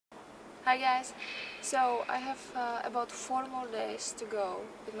Hi guys, so I have about 4 more days to go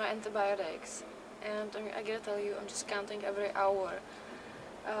with my antibiotics, and I gotta tell you, I'm just counting every hour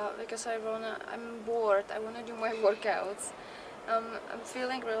because I'm bored, I wanna do my workouts. I'm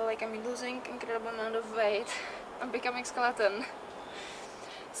feeling really like I'm losing incredible amount of weight. I'm becoming skeleton.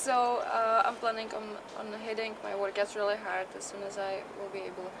 So I'm planning on hitting my workouts really hard as soon as I will be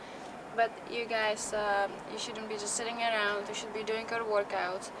able. But you guys, you shouldn't be just sitting around, you should be doing your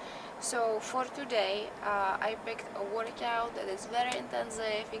workouts. So for today, I picked a workout that is very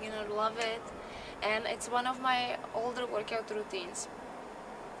intensive, you're gonna love it, and it's one of my older workout routines.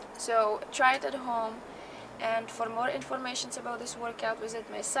 So try it at home, and for more information about this workout, visit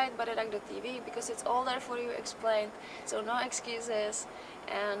my site bodyduck.tv because it's all there for you explained, so no excuses,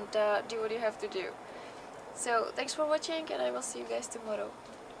 and do what you have to do. So thanks for watching, and I will see you guys tomorrow.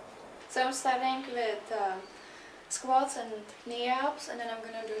 So I'm starting with squats and knee-ups, and then I'm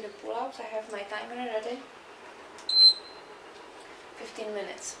gonna do the pull-ups. I have my timer ready. 15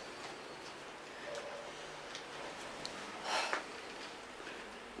 minutes.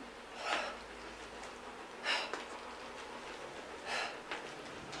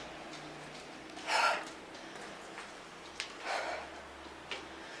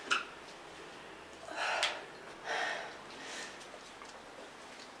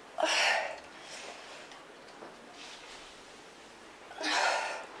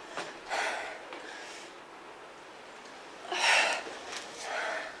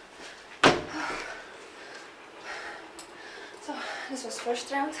 So this was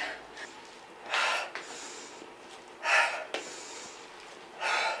first round.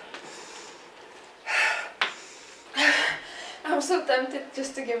 I'm so tempted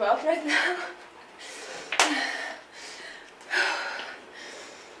just to give up right now.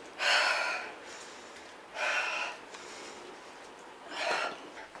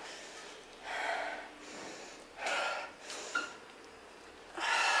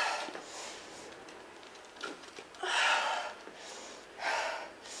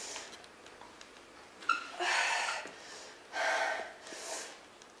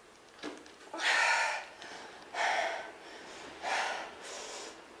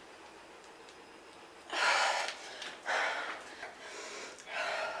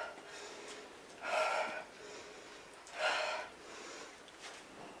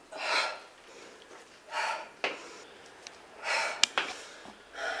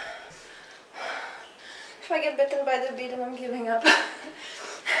 'If I get bitten by the bee, then I'm giving up.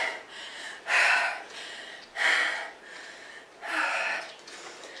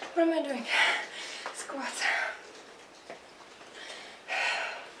 What am I doing? Squats.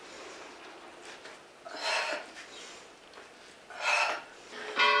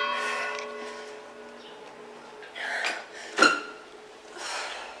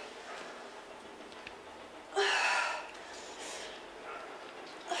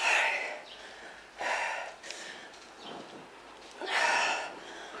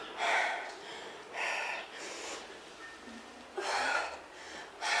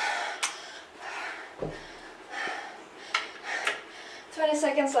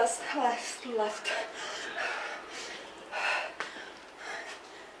 Seconds left.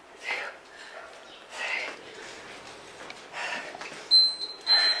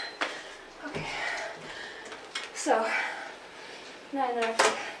 Okay. So 9 reps.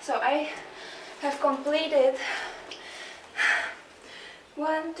 So I have completed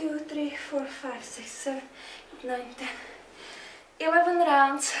 1, 2, 3, 4, 5, 6, 7, 8, 9, 10, 11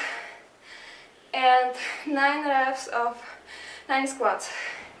 rounds and 9 reps of 9 squats.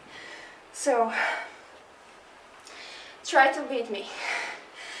 So try to beat me.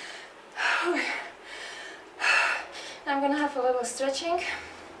 I'm gonna have a little stretching,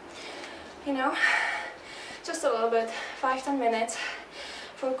 you know, just a little bit, 5-10 minutes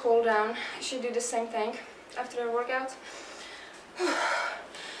for cool down. You should do the same thing after a workout.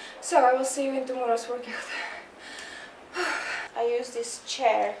 So I will see you in tomorrow's workout. I use this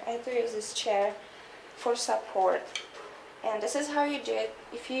chair. I have to use this chair for support. And this is how you do it.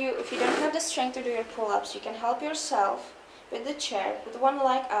 If you don't have the strength to do your pull-ups, you can help yourself with the chair. Put one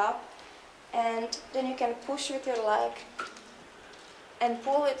leg up, and then you can push with your leg and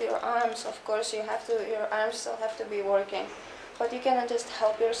pull with your arms. Of course, your arms still have to be working, but you can just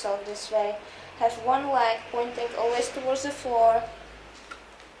help yourself this way. Have one leg pointing always towards the floor,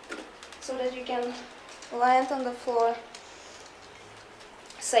 so that you can land on the floor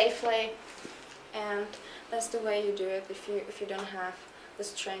safely. And that's the way you do it if you don't have the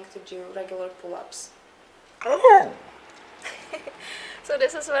strength to do regular pull-ups. So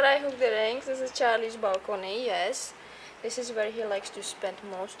this is where I hook the rings. This is Charlie's balcony, yes. This is where he likes to spend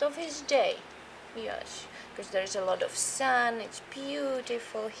most of his day. Yes, because there's a lot of sun, it's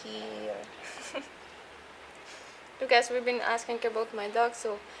beautiful here. You guys, we've been asking about my dog,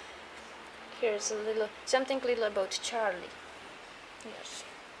 so here's something little about Charlie. Yes.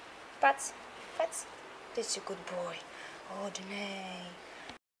 Pats, pats. This is a good boy. Oh, Danae.